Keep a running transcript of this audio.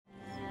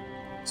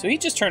So he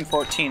just turned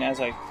 14 as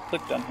I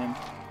clicked on him.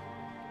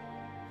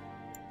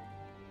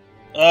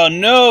 Oh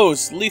no!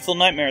 Lethal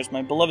nightmares.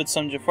 My beloved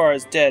son Jafar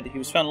is dead. He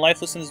was found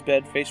lifeless in his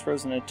bed, face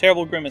frozen in a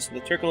terrible grimace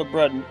with a trickle of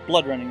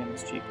blood running in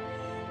his cheek.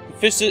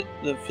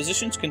 The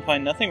physicians can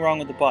find nothing wrong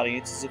with the body.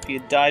 It's as if he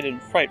had died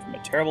in fright from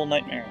a terrible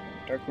nightmare.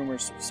 Dark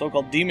rumors of a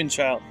so-called demon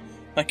child.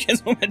 My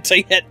kinswoman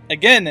yet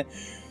again!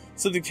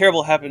 Something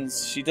terrible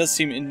happens. She does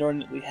seem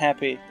inordinately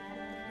happy.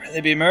 Will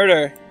there be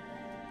murder?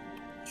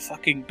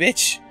 Fucking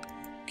bitch.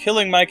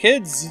 Killing my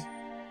kids.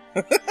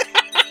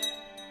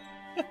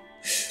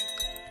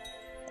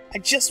 I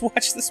just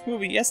watched this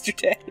movie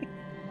yesterday.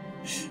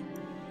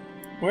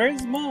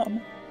 Where's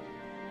Mom?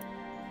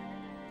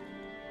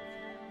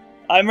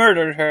 I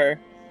murdered her.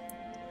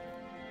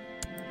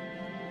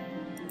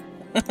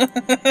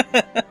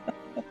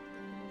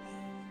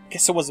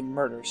 Guess it wasn't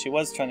murder. She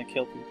was trying to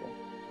kill people.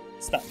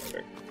 It's not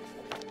murder.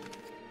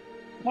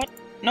 What?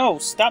 No,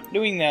 stop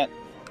doing that.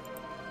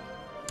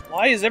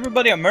 Why is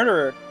everybody a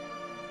murderer?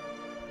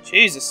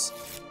 Jesus.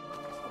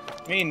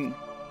 I mean,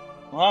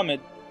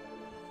 Muhammad.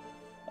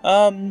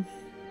 Ooh,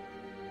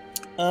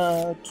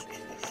 a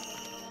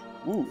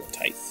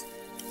tithe.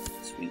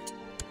 Sweet.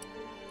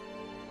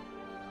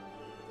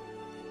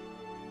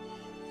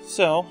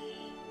 So,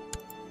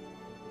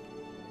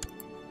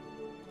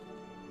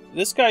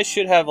 this guy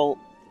should have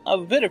a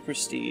bit of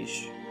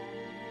prestige.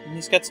 And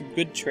he's got some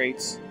good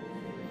traits.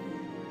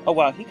 Oh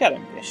wow, he got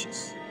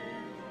ambitious.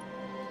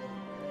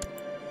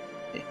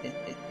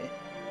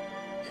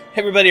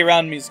 Everybody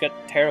around me's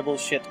got terrible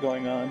shit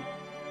going on.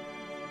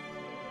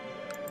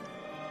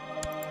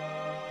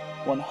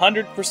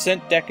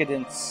 100%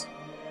 decadence.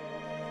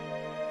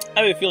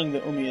 I have a feeling the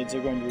Umayyads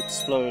are going to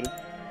explode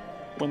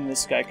when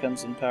this guy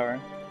comes in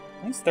power.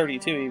 I think he's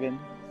 32 even.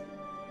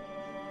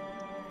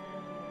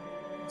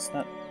 That's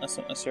not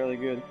necessarily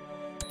good.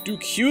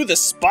 Duke Hugh the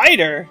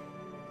Spider!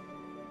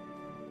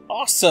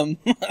 Awesome!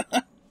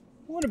 I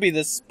want to be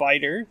the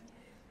spider.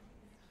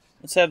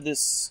 Let's have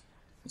this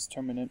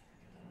terminate.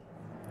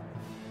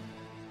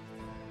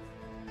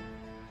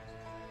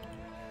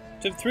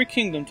 To have 3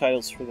 kingdom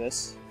titles for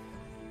this.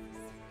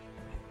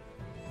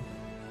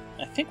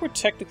 I think we're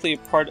technically a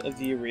part of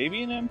the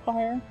Arabian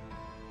Empire.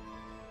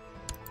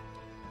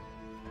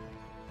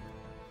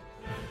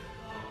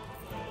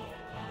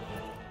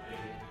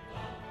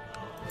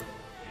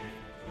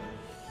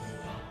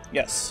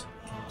 Yes.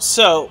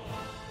 So,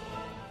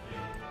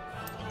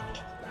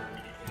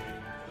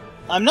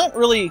 I'm not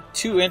really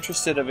too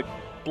interested of it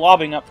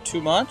blobbing up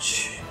too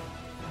much.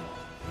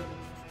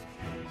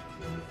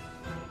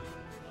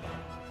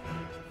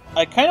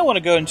 I kind of want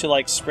to go into,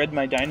 like, spread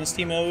my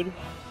dynasty mode.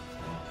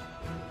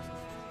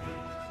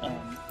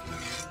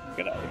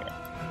 Get out of here.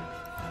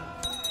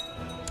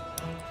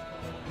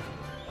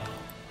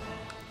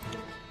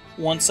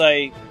 Once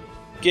I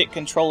get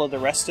control of the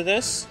rest of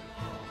this,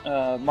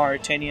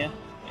 Mauritania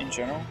in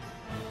general.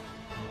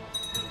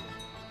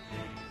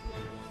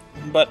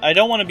 But I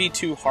don't want to be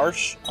too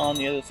harsh on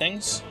the other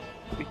things,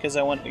 because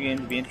I want the game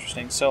to be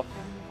interesting. So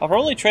I'll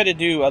probably try to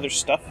do other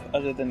stuff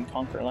other than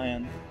conquer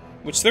land.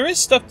 Which there is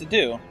stuff to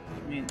do. I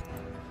mean,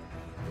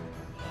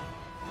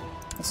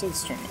 let's say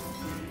this tournament.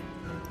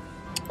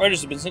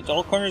 Riders have been sent to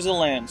all corners of the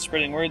land,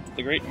 spreading word that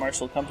the great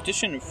martial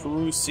competition of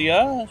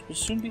Furusiyah will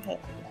soon be held.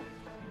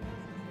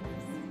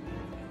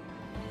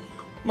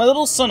 My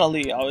little son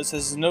Ali always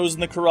has his nose in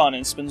the Quran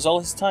and spends all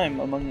his time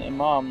among the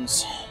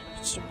imams.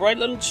 Just a bright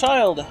little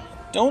child.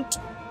 Don't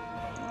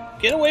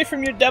get away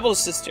from your devil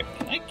sister.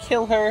 Can I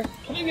kill her?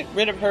 Can I get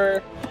rid of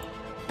her?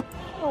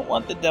 I don't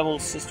want the devil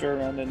sister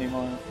around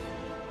anymore.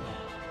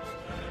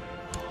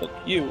 Look,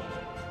 you.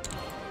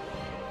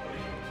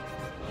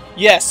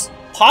 Yes,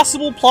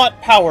 possible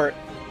plot power,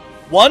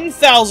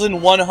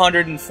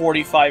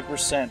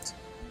 1,145%.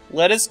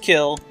 Let us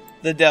kill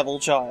the devil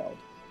child.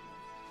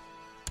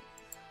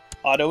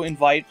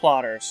 Auto-invite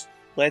plotters.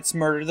 Let's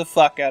murder the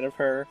fuck out of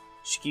her.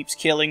 She keeps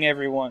killing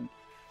everyone.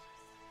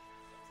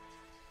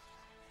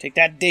 Take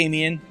that,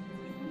 Damien.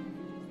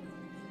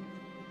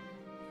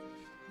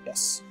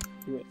 Yes,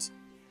 do it.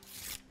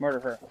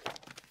 Murder her.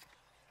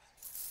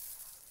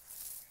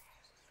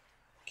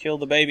 Kill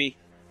the baby.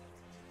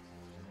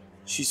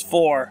 She's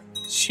 4.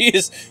 She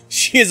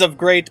is of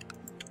great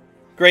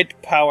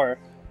power.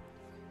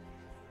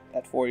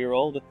 That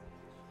 4-year-old.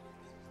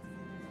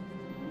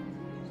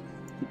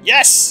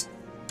 Yes!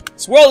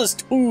 This world is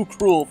too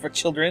cruel for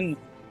children.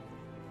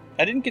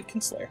 I didn't get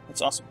Kinslayer.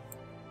 That's awesome.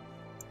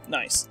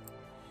 Nice.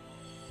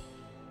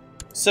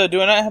 So,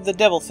 do I not have the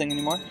devil thing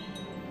anymore?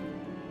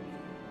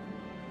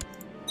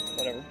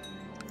 Whatever.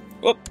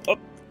 Whoop, whoop.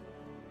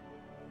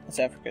 That's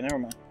Africa, never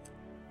mind.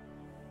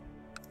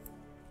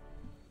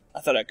 I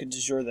thought I could de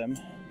jure them.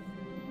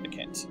 I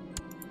can't.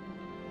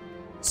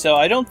 So,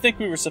 I don't think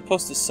we were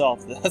supposed to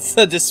solve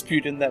the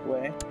dispute in that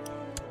way.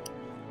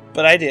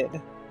 But I did.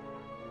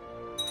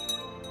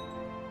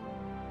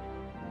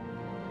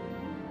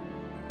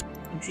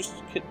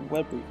 Intricate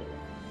web weaver.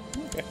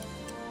 Okay.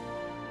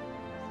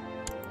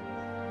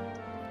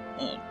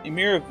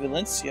 Emir of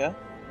Valencia.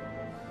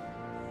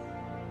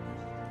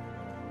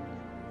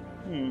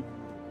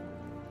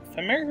 If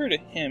I marry her to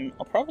him,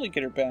 I'll probably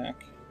get her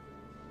back.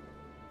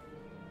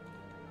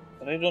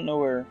 But I don't know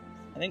where.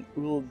 I think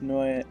Ulug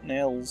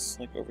Nail's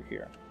like over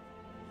here.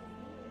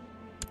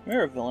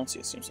 Mayor of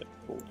Valencia seems like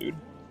a cool dude.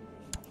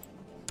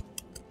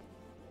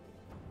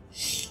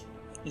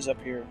 He's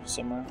up here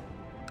somewhere.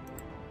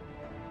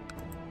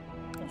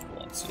 There's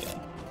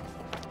Valencia.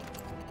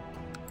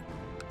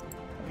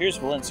 Here's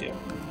Valencia.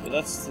 But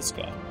that's this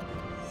guy.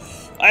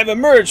 I have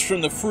emerged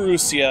from the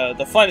Furussia,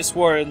 the finest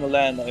warrior in the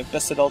land. I have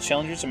bested all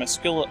challengers, and my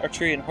skill at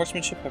archery and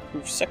horsemanship have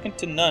proved second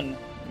to none.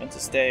 I meant to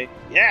stay.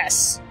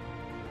 Yes!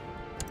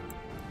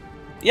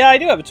 Yeah, I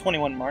do have a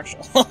 21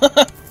 martial.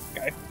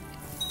 Okay.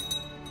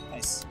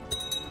 Nice.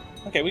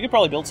 Okay, we could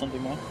probably build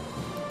something now.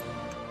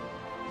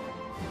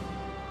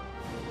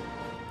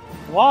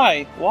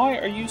 Why? Why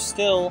are you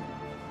still...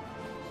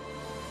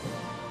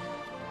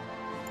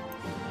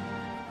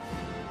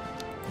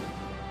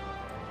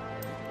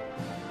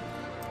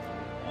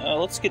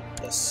 let's get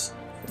this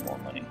for more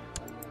money.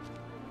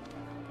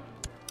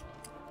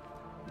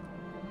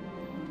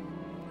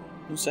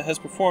 Musa has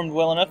performed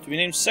well enough to be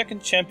named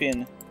second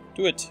champion.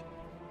 Do it.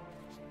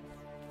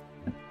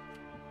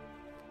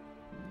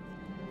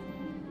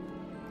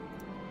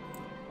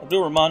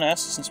 Abdul Rahman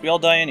asks, since we all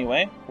die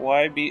anyway,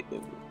 why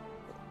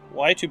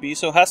to be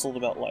so hassled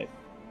about life?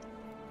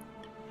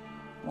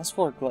 Lust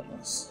for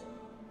gluttonous.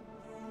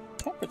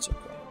 Temperance okay.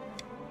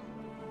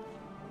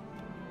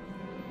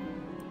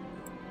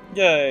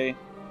 Yay!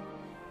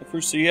 The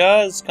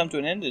Furussia has come to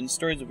an end, and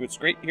stories of its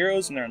great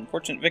heroes and their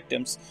unfortunate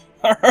victims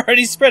are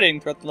already spreading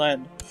throughout the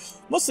land.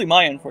 Mostly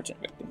my unfortunate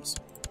victims.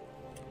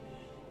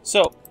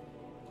 So,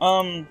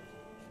 I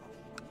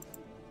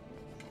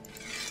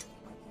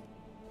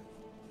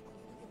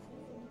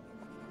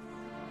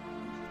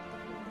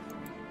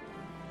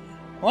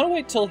want to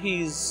wait till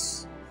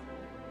he's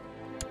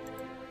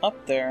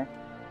up there.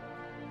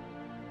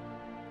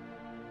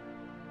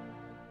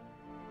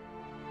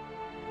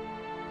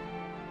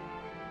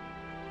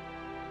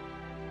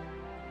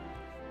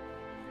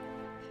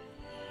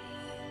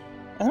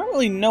 I don't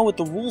really know what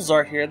the rules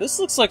are here. This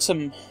looks like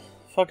some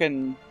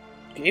fucking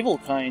Gable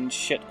kind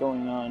shit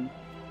going on.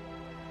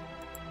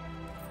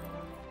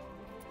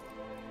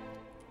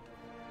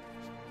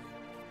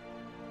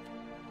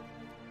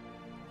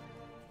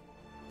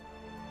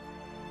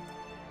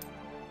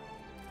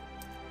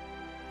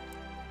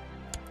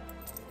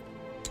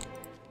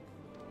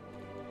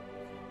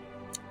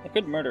 I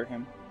could murder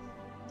him.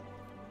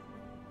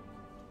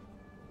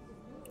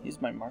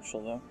 He's my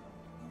marshal, though.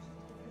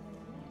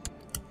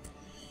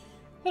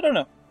 I don't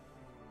know.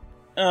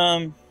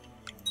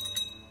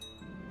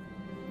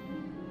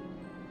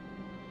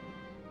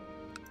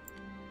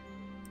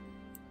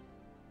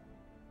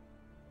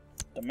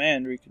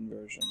 Demand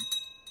reconversion.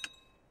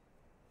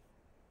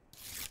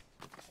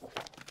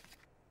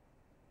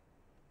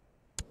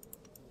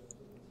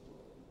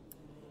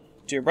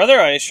 Dear brother,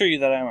 I assure you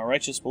that I am a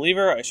righteous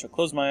believer. I shall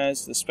close my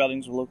eyes to the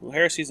spoutings of local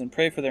heresies and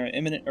pray for their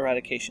imminent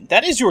eradication.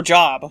 That is your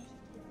job!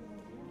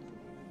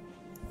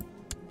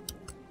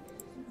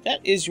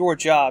 That is your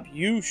job.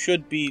 You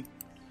should be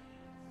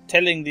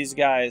telling these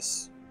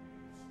guys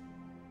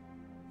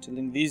to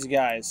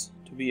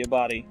be a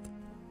body.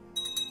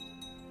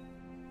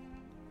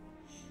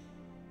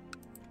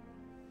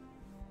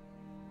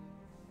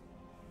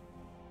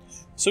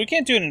 So we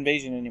can't do an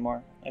invasion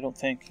anymore, I don't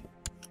think.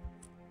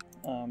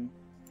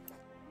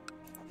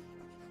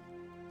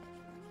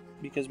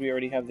 Because we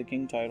already have the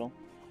king title.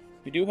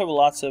 We do have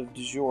lots of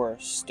du jour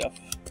stuff.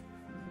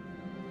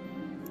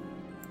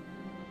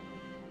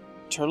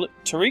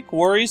 Tariq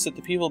worries that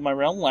the people of my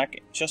realm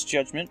lack just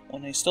judgment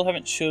when they still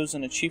haven't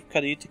chosen a chief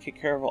Qadi to take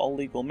care of all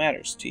legal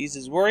matters. To ease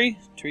his worry,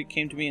 Tariq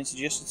came to me and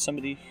suggested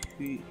somebody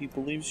who he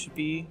believes would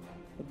be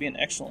an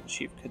excellent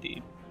chief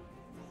Qadi.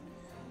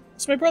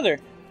 It's my brother.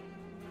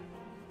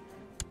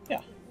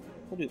 Yeah,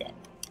 we'll do that.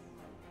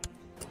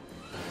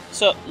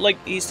 So, like,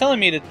 he's telling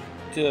me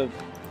to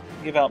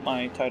give out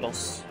my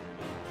titles.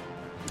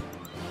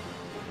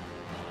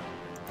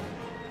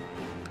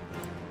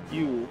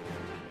 You...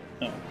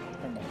 No,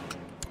 never mind.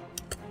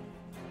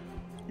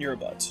 You're a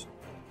butt.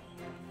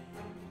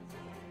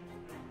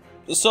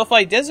 So if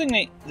I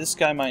designate this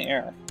guy my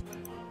heir,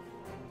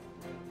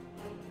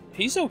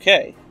 he's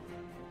okay.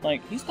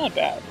 Like, he's not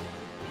bad.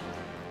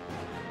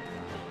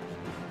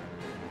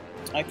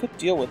 I could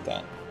deal with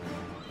that.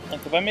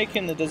 Like, if I make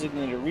him the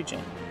designated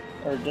regent,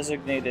 or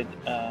designated,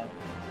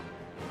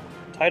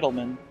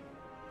 titleman,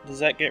 does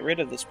that get rid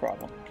of this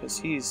problem? Because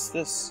he's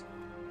this,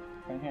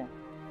 right here.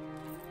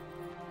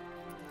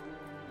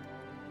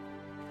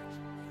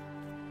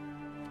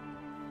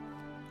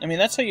 I mean,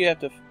 that's how you have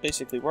to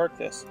basically work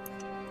this.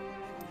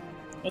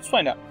 Let's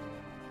find out.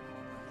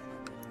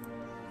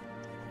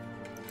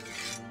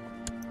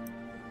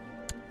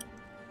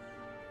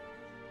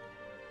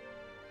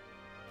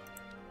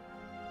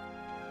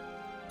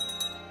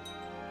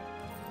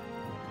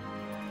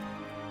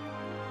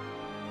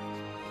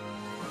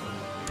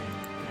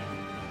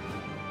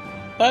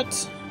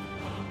 But,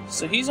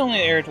 so he's only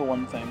heir to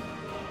one thing.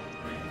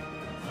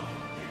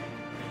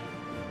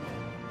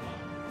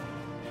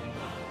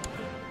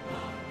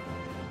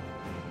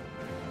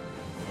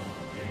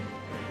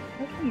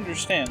 don't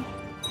understand.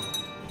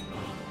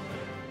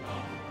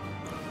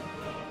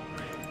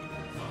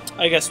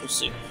 I guess we'll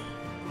see.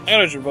 I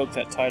gotta revoke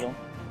that title.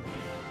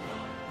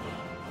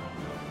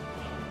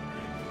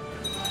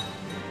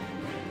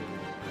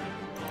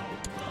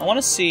 I want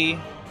to see...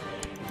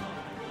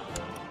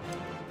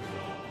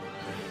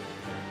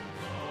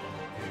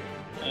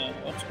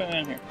 what's going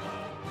on here?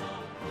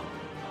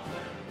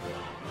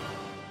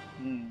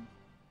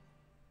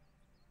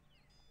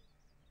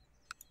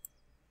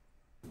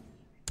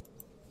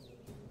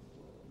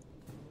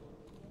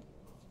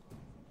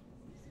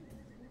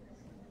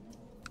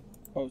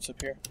 Oh, it's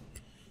up here.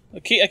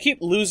 Okay, I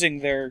keep losing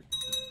their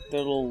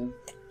little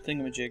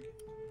thingamajig.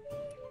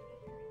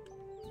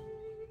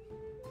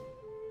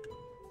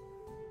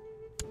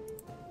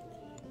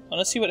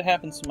 Let's see what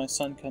happens when my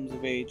son comes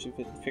of age, if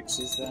it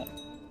fixes that.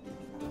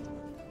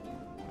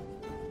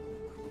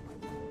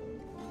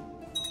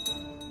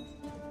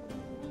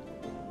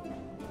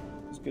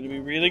 It's gonna be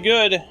really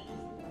good.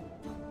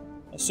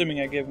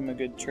 Assuming I give him a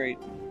good trait.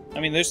 I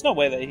mean, there's no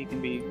way that he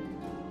can be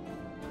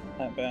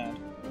that bad.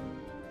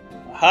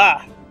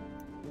 Aha!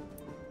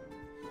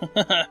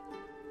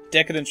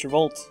 Decadence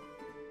Revolt.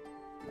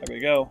 There we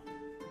go.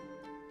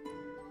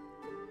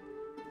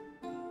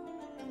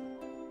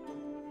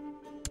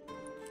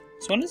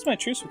 So when does my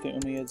truce with the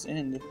Umayyads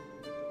end?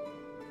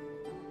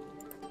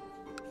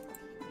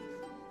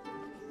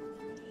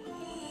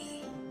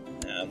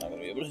 I'm not going to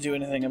be able to do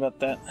anything about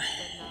that.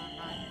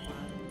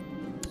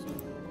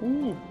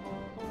 Ooh.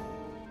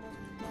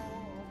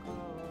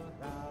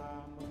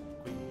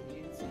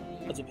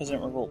 That's a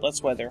peasant revolt.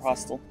 That's why they're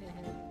hostile.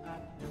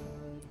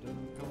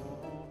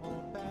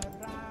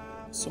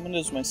 So when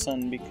does my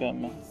son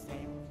become...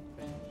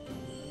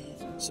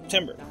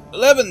 September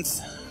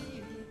 11th!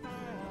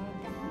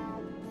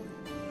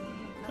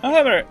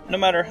 However, no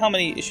matter how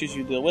many issues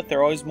you deal with, there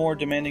are always more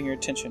demanding your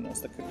attention.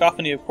 As the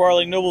cacophony of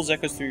quarreling nobles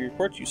echoes through your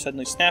court, you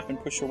suddenly snap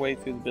and push your way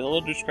through the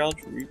bewildered crowd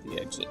to reach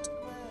the exit.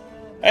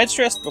 I had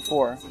stressed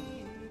before.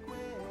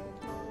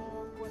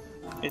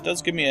 It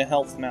does give me a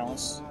health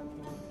malice.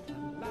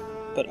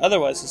 But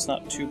otherwise it's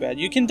not too bad.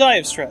 You can die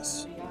of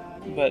stress,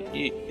 but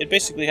it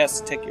basically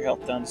has to take your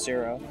health down to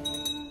 0.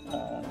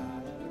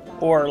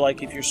 Or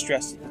like if you're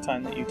stressed at the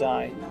time that you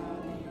die.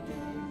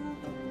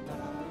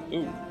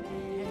 Ooh.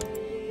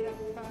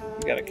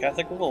 We got a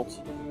Catholic revolt.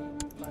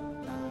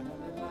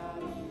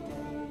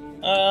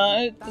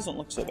 It doesn't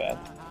look so bad.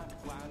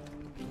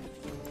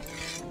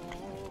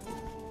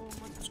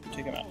 Let's go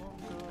take him out.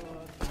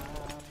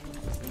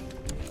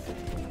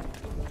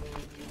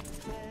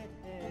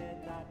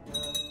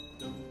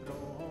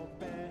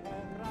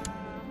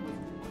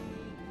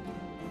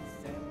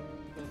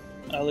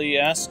 Ali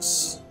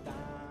asks,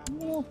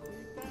 well,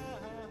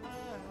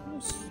 I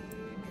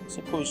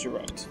suppose you're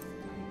right.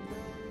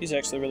 He's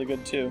actually really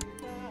good too.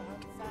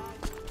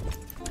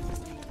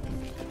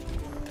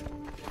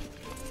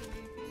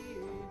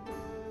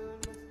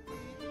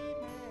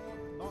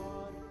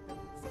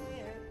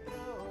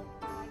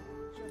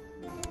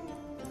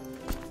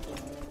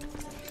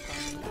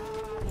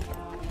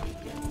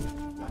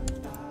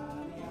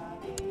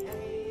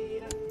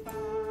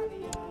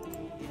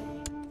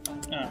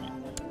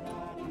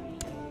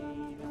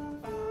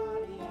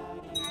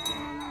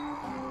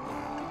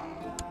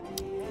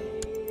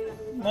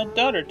 My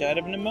daughter died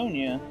of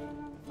pneumonia.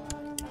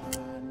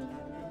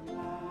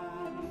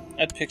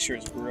 That picture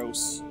is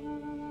gross.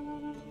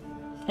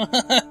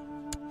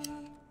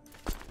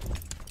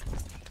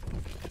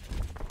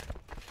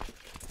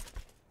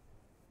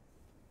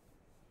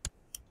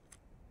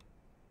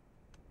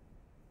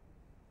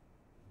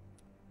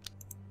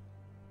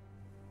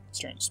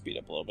 Starting to speed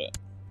up a little bit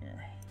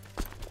here.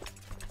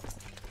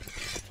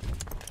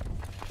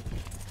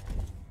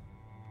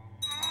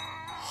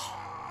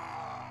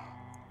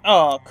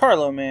 Oh,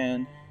 Carlo,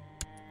 man.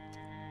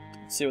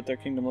 Let's see what their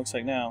kingdom looks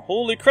like now.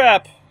 Holy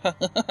crap! It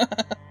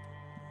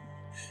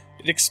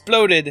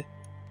exploded.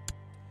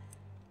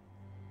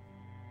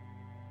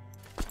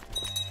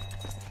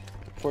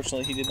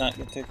 Fortunately, he did not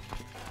get to...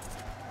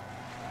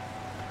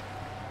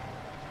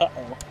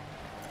 Uh-oh.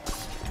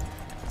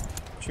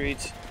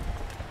 Treat.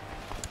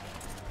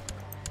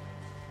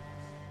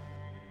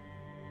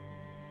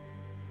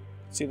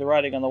 See the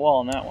writing on the wall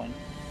on that one.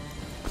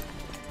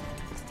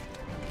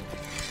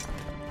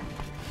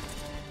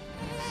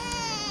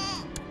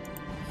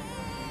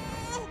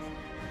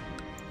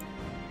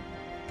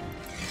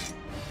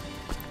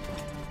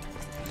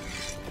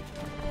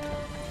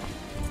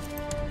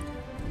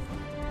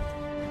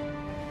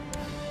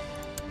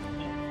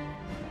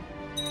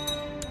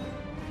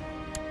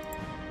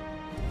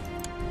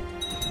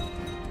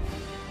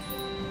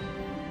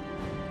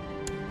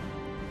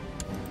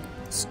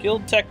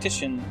 Skilled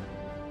tactician.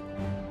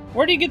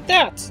 Where do you get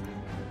that?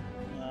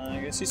 I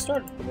guess he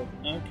started with it.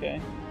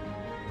 Okay.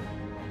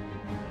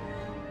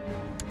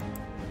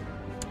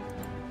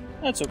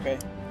 That's okay.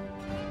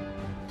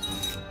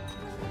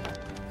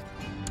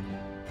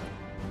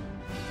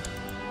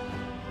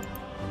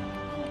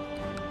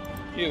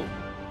 You.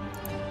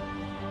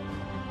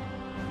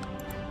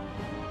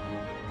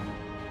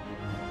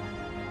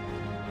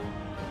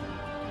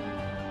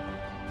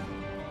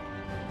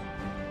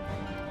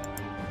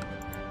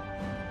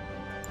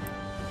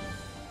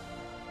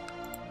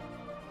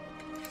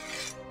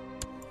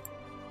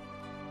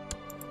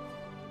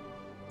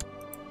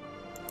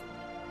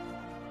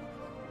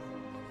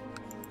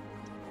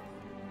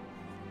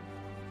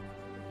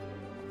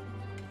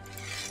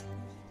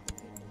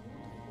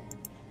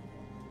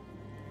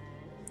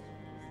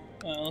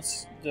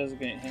 Let's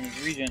designate him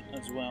as regent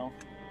as well.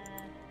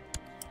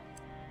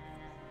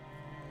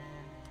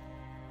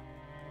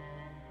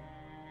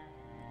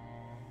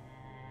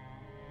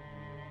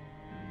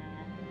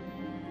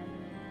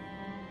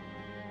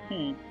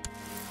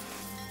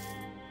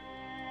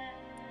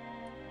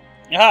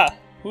 Ah!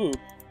 Whew.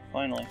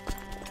 Finally.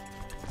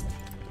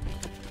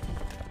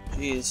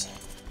 Jeez.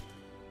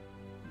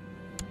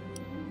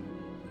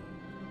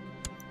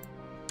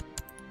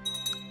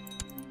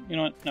 You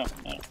know what? No.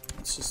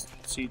 Let's just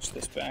siege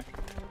this back.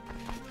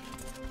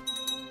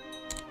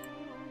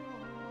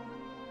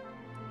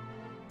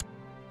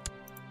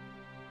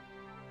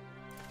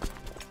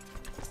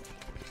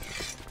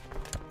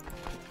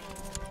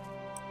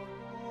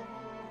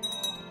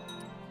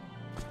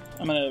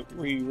 I'm gonna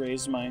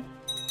re-raise my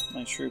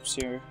troops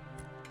here.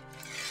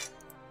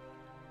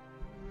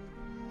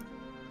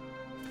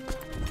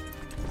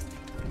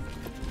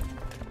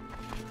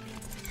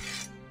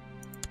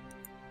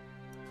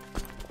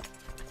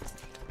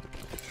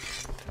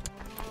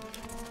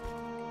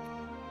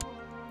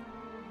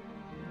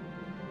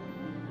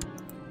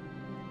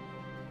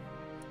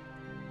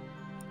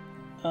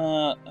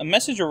 A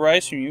message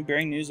arrives from you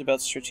bearing news about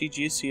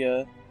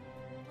Strategia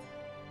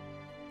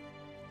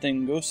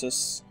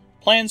Thingosus.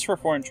 Plans for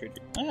foreign trade.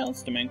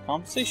 Let's demand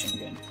compensation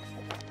again.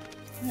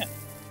 Yeah.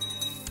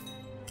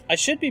 I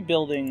should be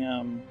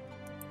building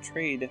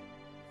trade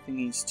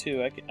thingies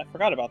too. I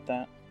forgot about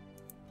that.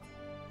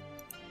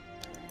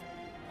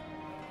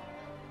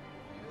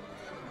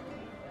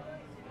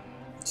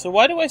 So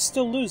why do I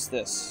still lose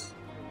this?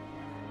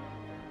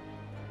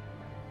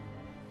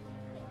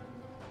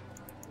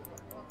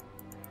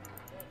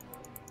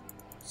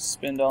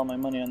 Spend all my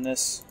money on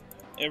this.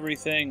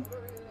 Everything.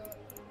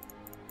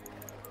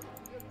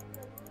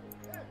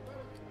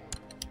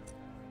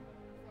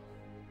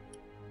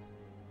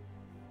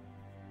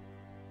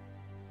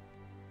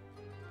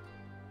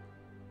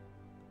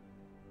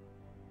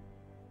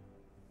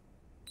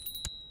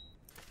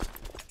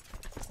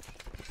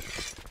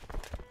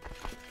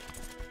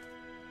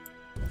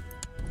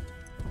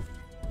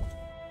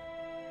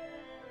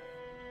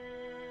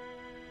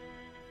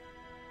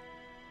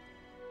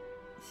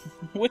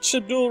 Which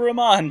Abdul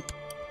Rahman?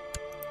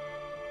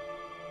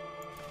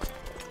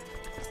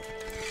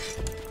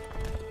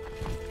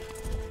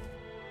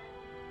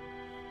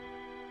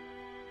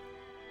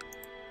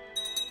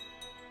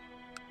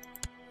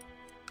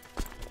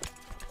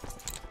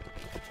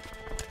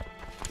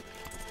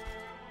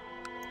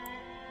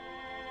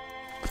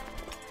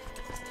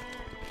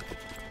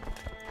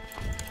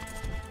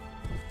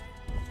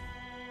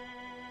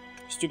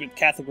 Stupid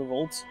Catholic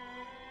revolts.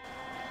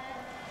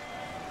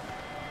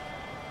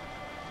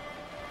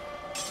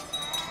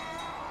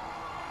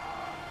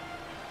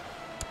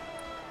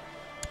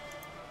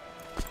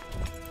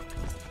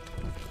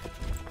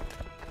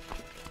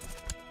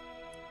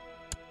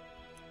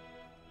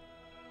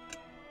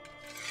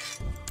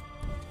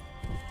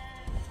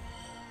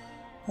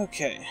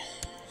 Okay,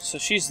 so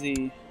she's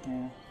the...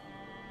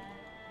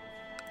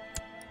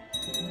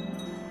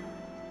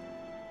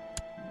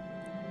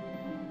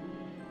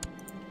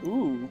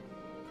 Ooh.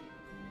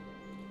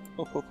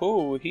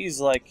 Oh, he's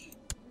like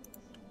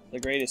the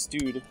greatest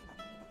dude.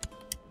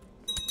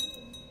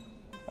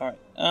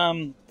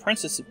 Alright,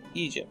 Princess of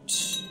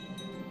Egypt.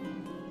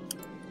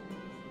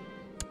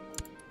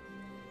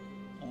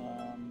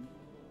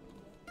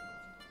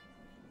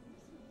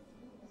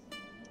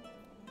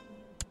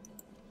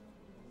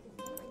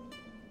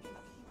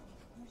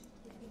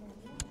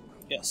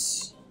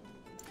 Yes.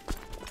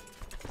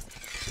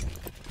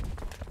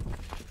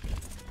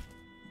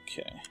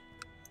 Okay.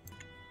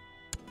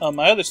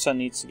 My other son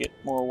needs to get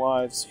more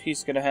wives. If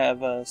he's going to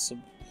have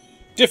some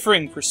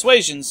differing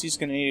persuasions, he's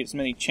going to need as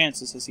many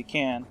chances as he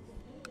can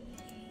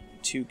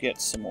to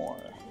get some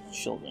more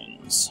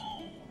childrens.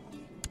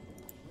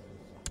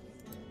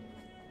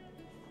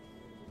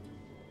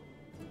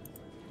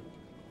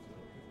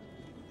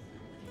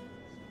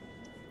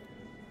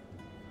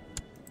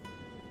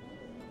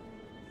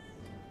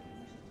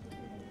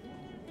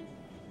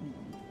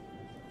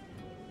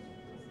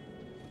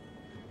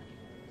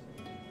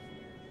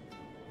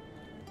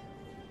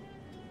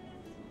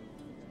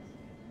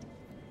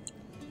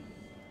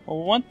 I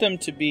want them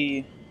to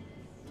be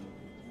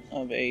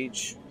of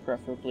age,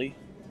 preferably.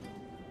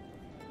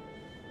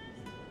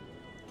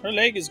 Her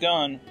leg is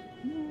gone.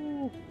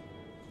 Ooh.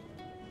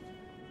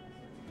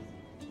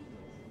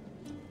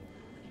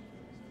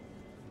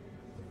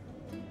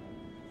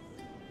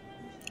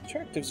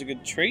 Attractive's a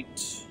good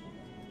trait.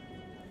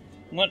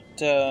 What,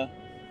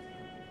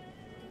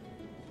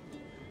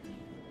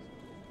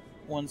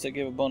 ones that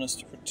give a bonus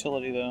to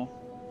fertility, though?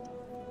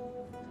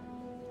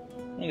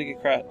 I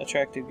think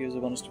attractive gives a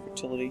bonus to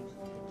fertility.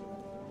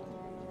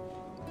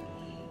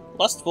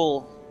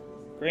 Lustful,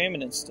 Gray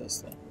Eminence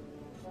does that.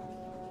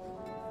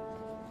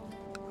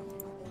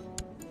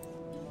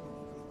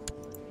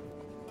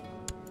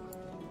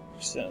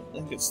 So I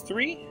think it's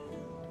 3.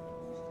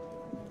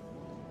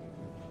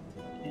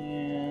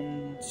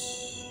 And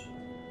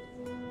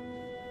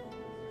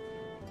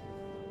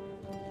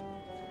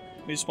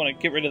We just want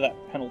to get rid of that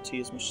penalty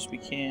as much as we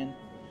can.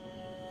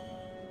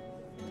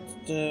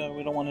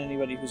 We don't want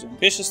anybody who's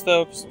ambitious,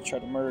 though, because they'll try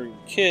to murder your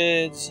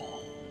kids.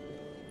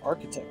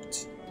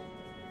 Architect.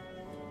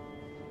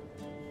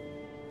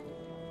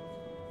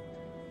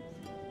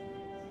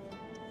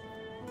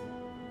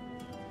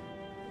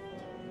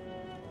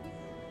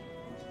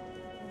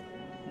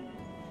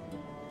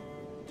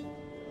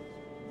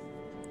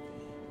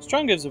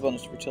 Strong gives a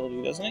bonus to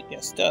fertility, doesn't it?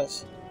 Yes, it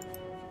does.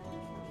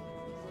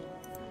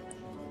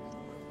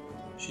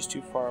 She's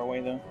too far away,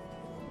 though.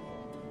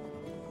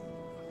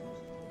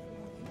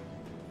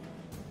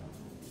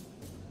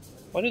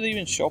 Why do they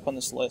even show up on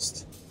this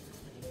list?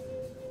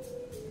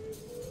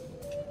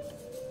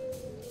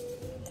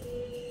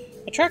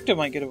 Attractive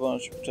might get a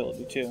bonus to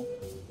fertility, too.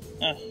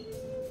 Ah.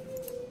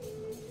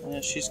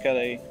 She's got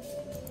a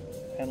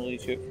penalty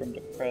to it from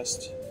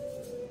depressed.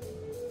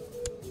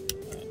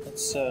 Alright,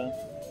 let's, go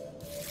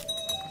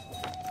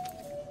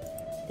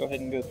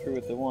ahead and go through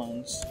with the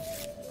ones.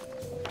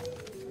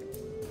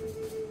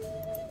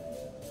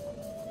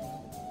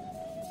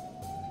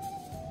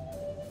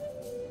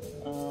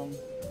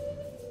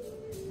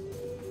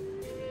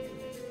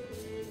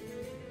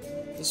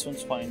 This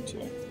one's fine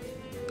too.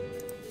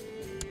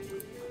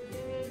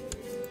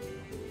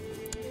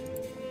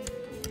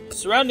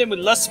 Surround him with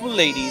lustful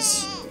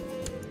ladies.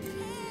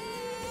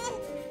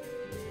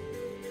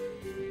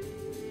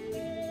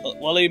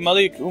 Wali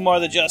Malik Umar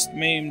the Just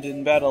maimed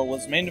in battle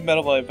was maimed in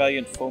battle by a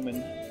valiant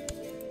foeman.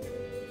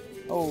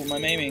 Oh, my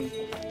maiming.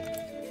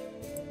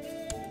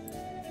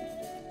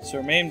 So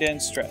we're maimed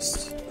and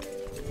stressed.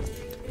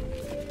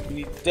 We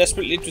need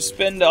desperately to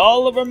spend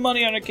all of our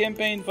money on a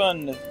campaign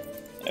fund.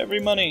 Every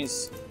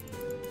monies.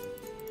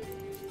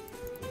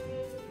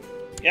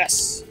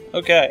 Yes.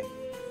 Okay.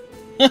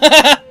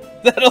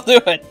 That'll do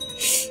it.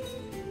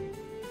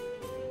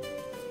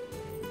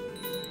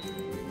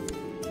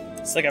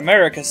 It's like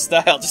America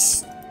style.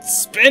 Just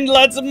spend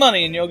lots of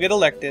money and you'll get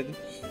elected.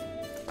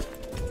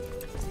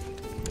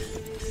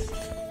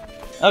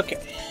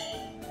 Okay.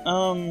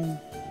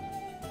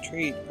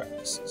 Trade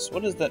practices.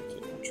 What does that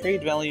do?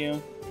 Trade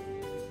value.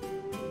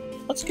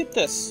 Let's get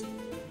this.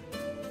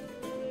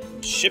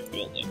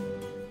 Shipbuilding.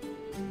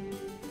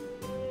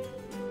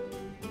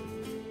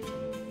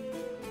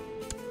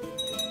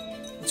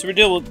 So we're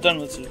done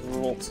with this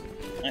revolt.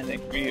 I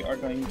think we are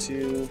going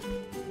to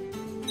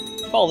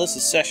call this a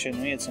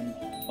session. We had some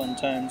fun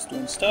times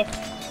doing stuff.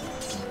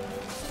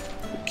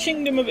 The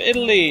Kingdom of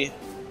Italy!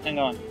 Hang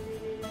on.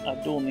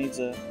 Abdul needs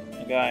a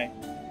guy.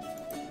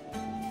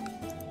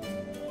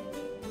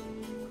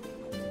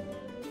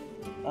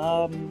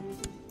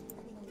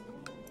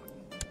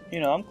 You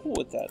know, I'm cool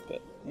with that,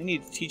 but we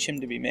need to teach him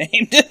to be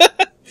maimed.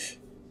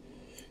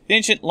 The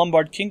ancient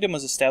Lombard kingdom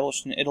was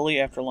established in Italy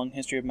after a long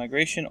history of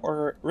migration,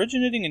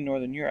 originating in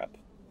northern Europe.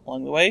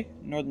 Along the way,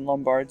 northern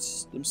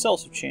Lombards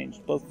themselves have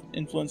changed, both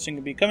influencing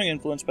and becoming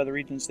influenced by the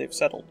regions they've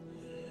settled.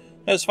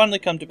 It has finally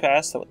come to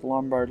pass that the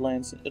Lombard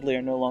lands in Italy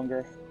are no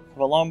longer of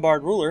a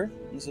Lombard ruler,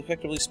 and this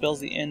effectively spells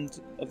the end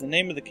of the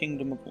name of the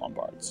Kingdom of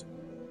Lombards.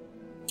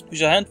 We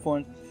shall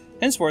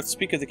henceforth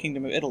speak of the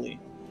Kingdom of Italy.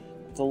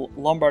 The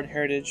Lombard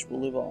heritage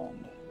will live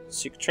on.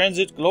 Sic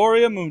transit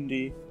gloria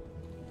mundi.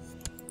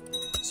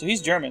 So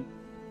he's German.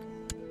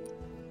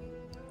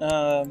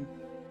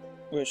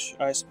 Which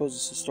I suppose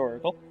is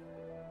historical.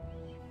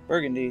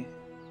 Burgundy.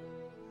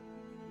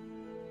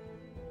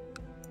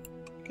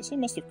 I guess I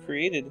must have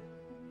created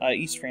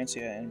East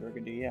Francia and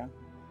Burgundy, yeah.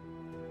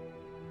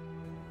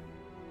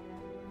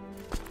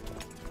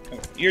 Okay,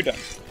 you're done.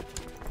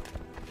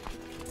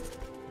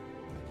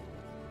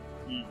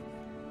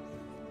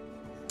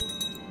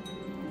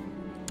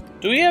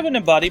 Do we have an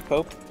embodied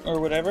pope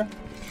or whatever?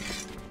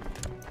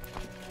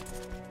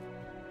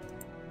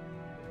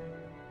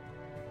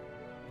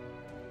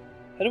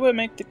 How do I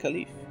make the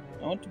caliph?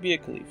 I want to be a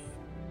caliph.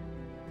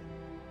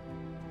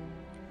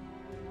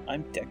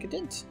 I'm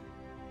decadent?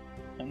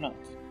 I'm not.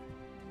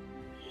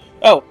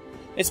 Oh,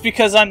 it's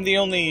because I'm the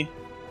only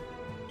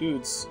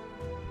dudes.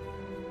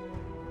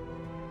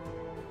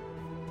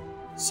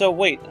 So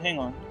wait, hang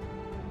on.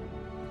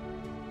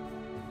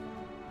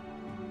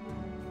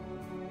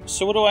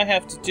 So what do I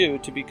have to do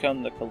to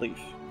become the caliph?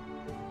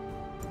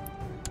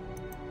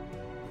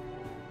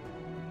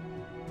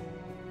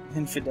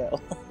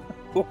 Infidel.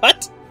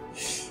 What?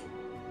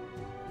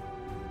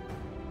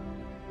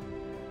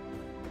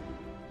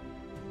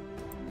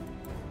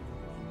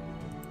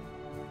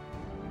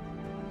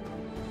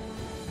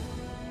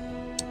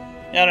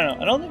 Yeah, I don't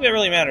know. I don't think that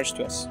really matters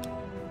to us.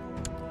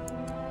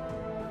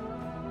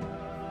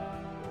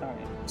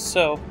 Alright,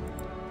 so...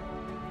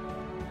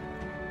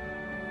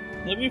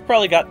 we've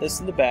probably got this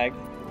in the bag.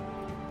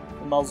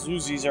 The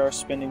Malzuzis are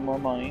spending more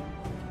money.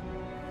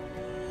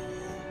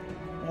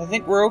 And I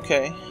think we're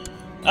okay.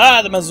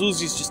 Ah, the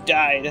Malzuzis just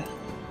died.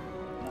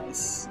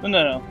 Nice.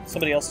 No.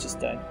 Somebody else just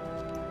died.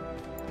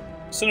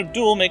 Son of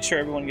Duel, make sure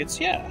everyone gets...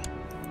 Yeah.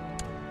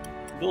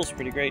 Duel's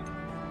pretty great.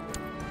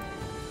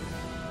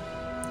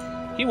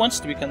 He wants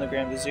to become the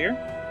Grand Vizier,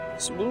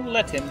 so we'll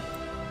let him.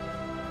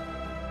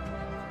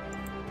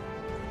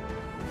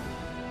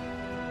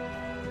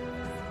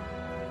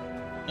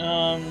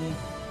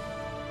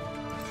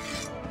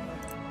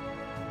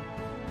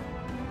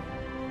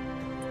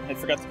 I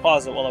forgot to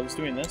pause it while I was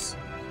doing this.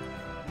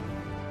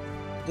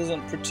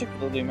 Doesn't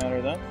particularly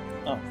matter though.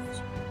 Oh, I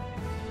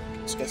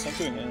guess I'm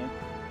doing anything.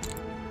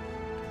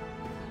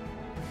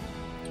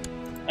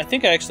 I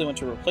think I actually want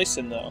to replace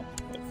him though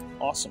with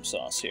awesome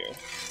sauce here.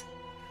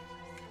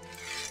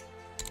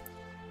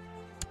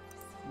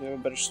 Do we have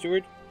a better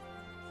steward?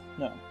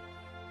 No.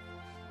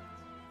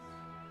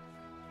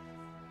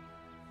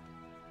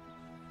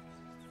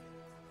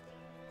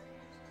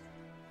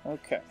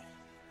 Okay.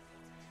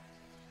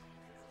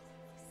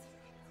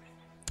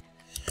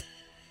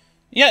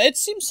 Yeah, it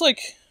seems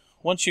like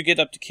once you get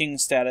up to king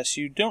status,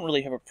 you don't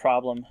really have a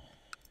problem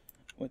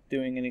with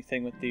doing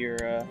anything with your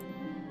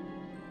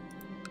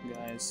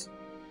guys.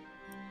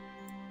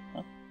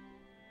 Huh?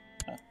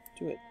 Ah,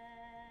 do it.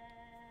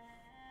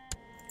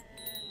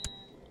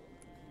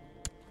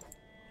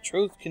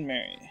 Betrothed can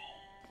marry.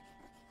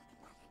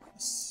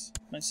 Yes,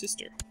 my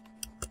sister.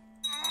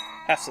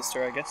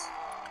 Half-sister, I guess.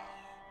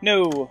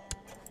 No!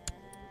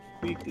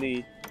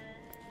 Weekly.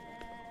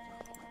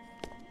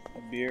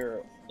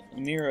 Amir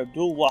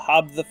Abdul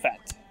Wahab the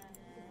Fat.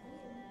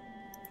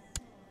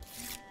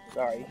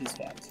 Sorry, he's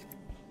fat.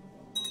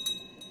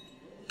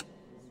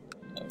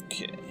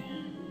 Okay.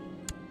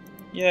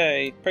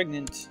 Yay,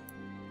 pregnant.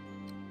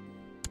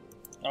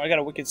 Oh, I got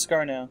a wicked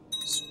scar now.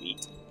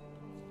 Sweet.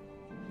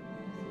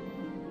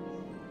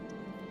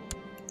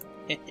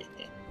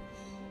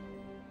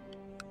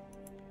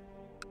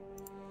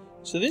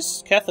 So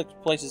these Catholic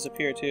places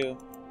appear too.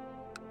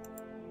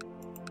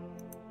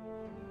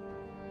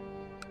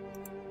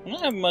 I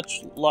don't have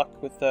much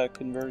luck with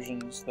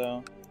conversions,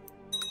 though.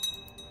 Do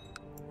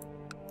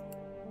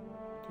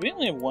we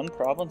only have one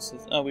province?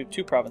 Oh, we have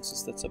two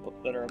provinces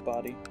that are a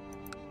body.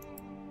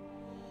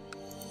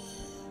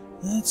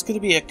 It's going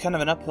to be a kind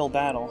of an uphill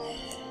battle.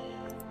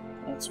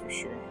 That's for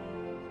sure.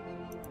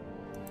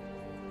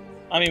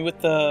 I mean,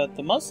 with the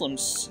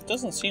Muslims, it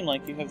doesn't seem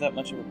like you have that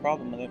much of a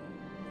problem with it.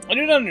 I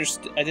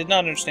did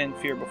not understand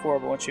fear before,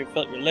 but once you have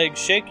felt your legs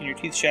shake and your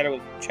teeth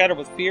chatter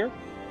with fear,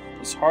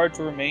 it's hard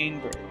to remain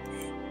brave.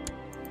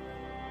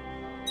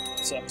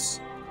 Sucks.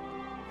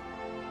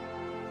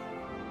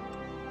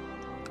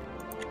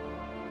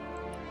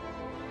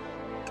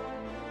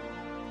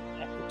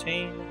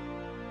 Aquitaine.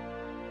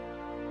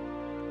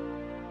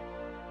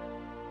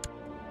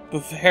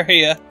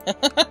 Bavaria.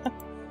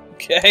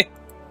 Okay.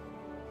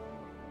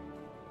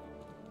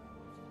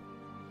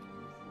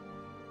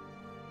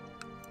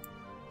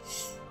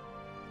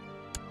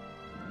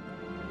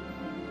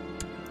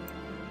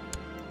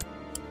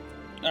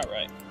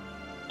 Alright.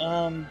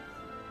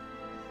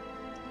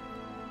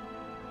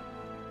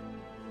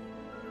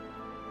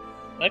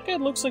 That guy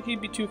looks like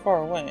he'd be too far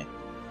away.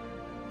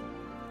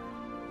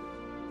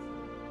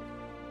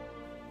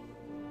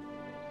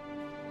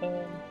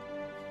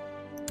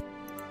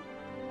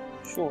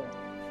 Sure.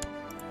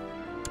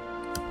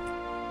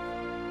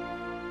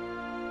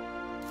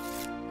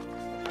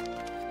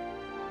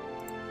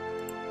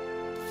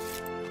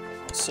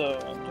 So,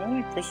 do I have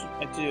any prisoners?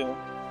 I do.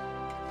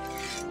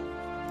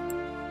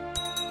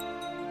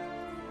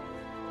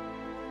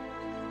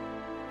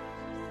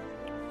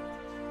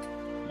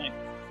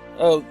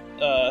 Oh,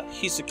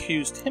 he's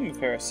accused him of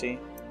heresy.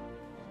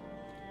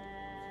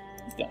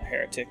 He's not a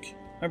heretic.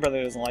 My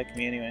brother doesn't like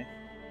me anyway.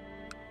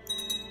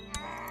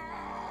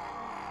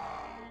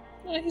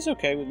 He's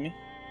okay with me.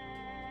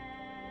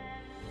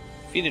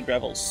 Defeated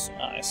rebels.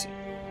 Ah, I see.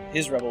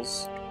 His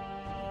rebels.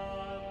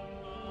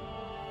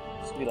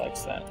 So he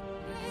likes that.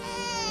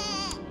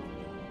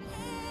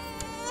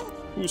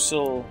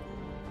 Usul.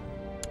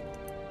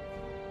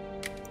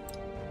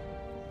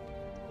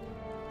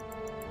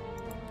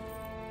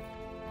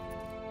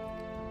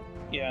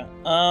 Yeah,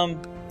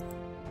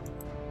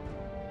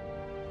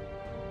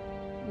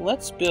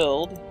 let's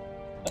build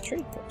a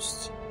trade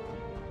post.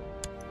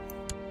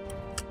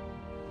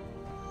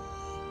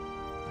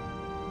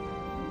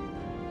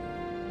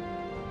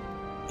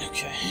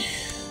 Okay.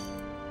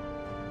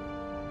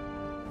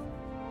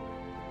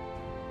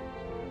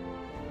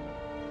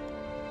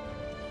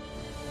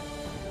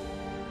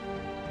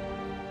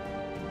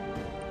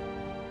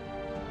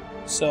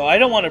 So I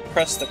don't want to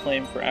press the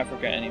claim for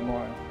Africa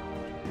anymore,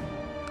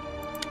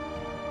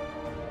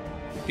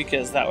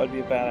 because that would be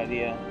a bad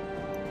idea.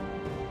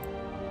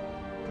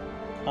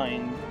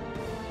 Kind.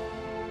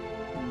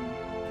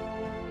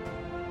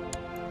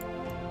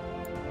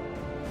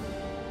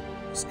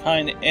 It's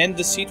kind and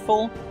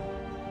deceitful?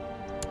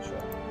 Sure,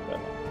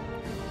 whatever.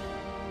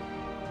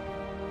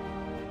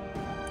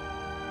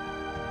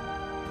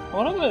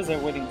 What was I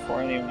waiting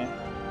for anyway?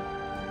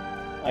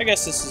 I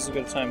guess this is as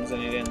good a time as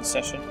any to end the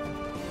session.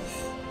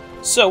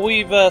 So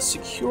we've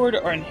secured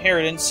our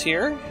inheritance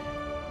here.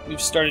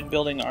 We've started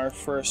building our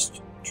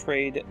first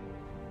trade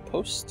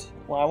post.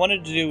 What I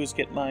wanted to do was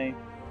get my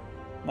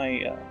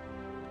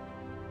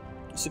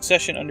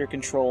succession under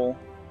control,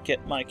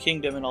 get my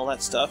kingdom and all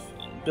that stuff,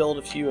 and build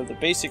a few of the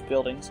basic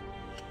buildings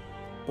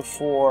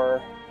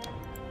before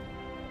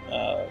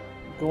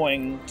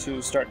going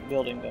to start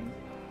building them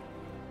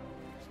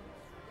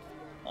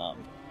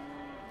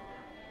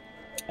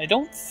I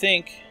don't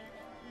think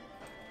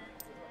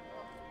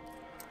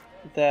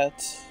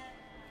that...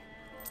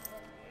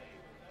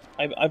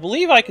 I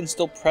believe I can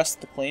still press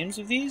the claims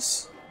of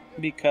these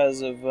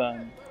because of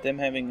them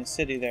having a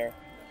city there.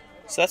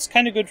 So that's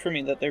kind of good for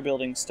me that they're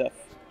building stuff.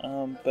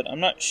 But I'm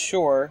not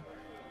sure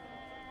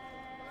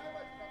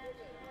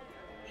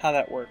how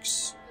that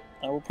works.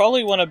 We'll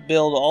probably want to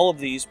build all of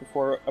these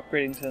before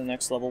upgrading to the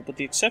next level, but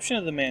the exception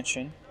of the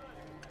mansion.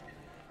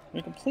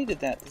 We completed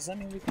that. Does that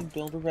mean we can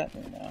build a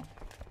retinue now?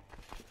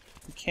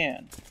 We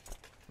can.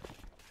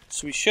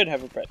 So we should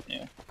have a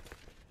retinue.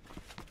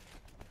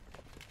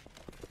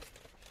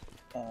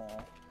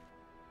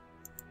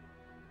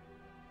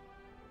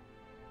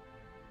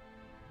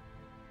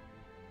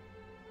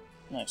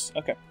 Nice.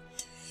 Okay.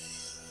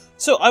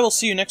 So I will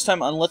see you next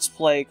time on Let's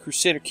Play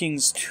Crusader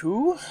Kings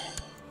 2,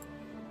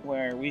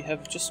 where we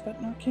have just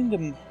gotten our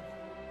kingdom,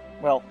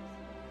 well,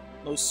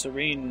 most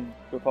serene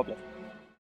republic.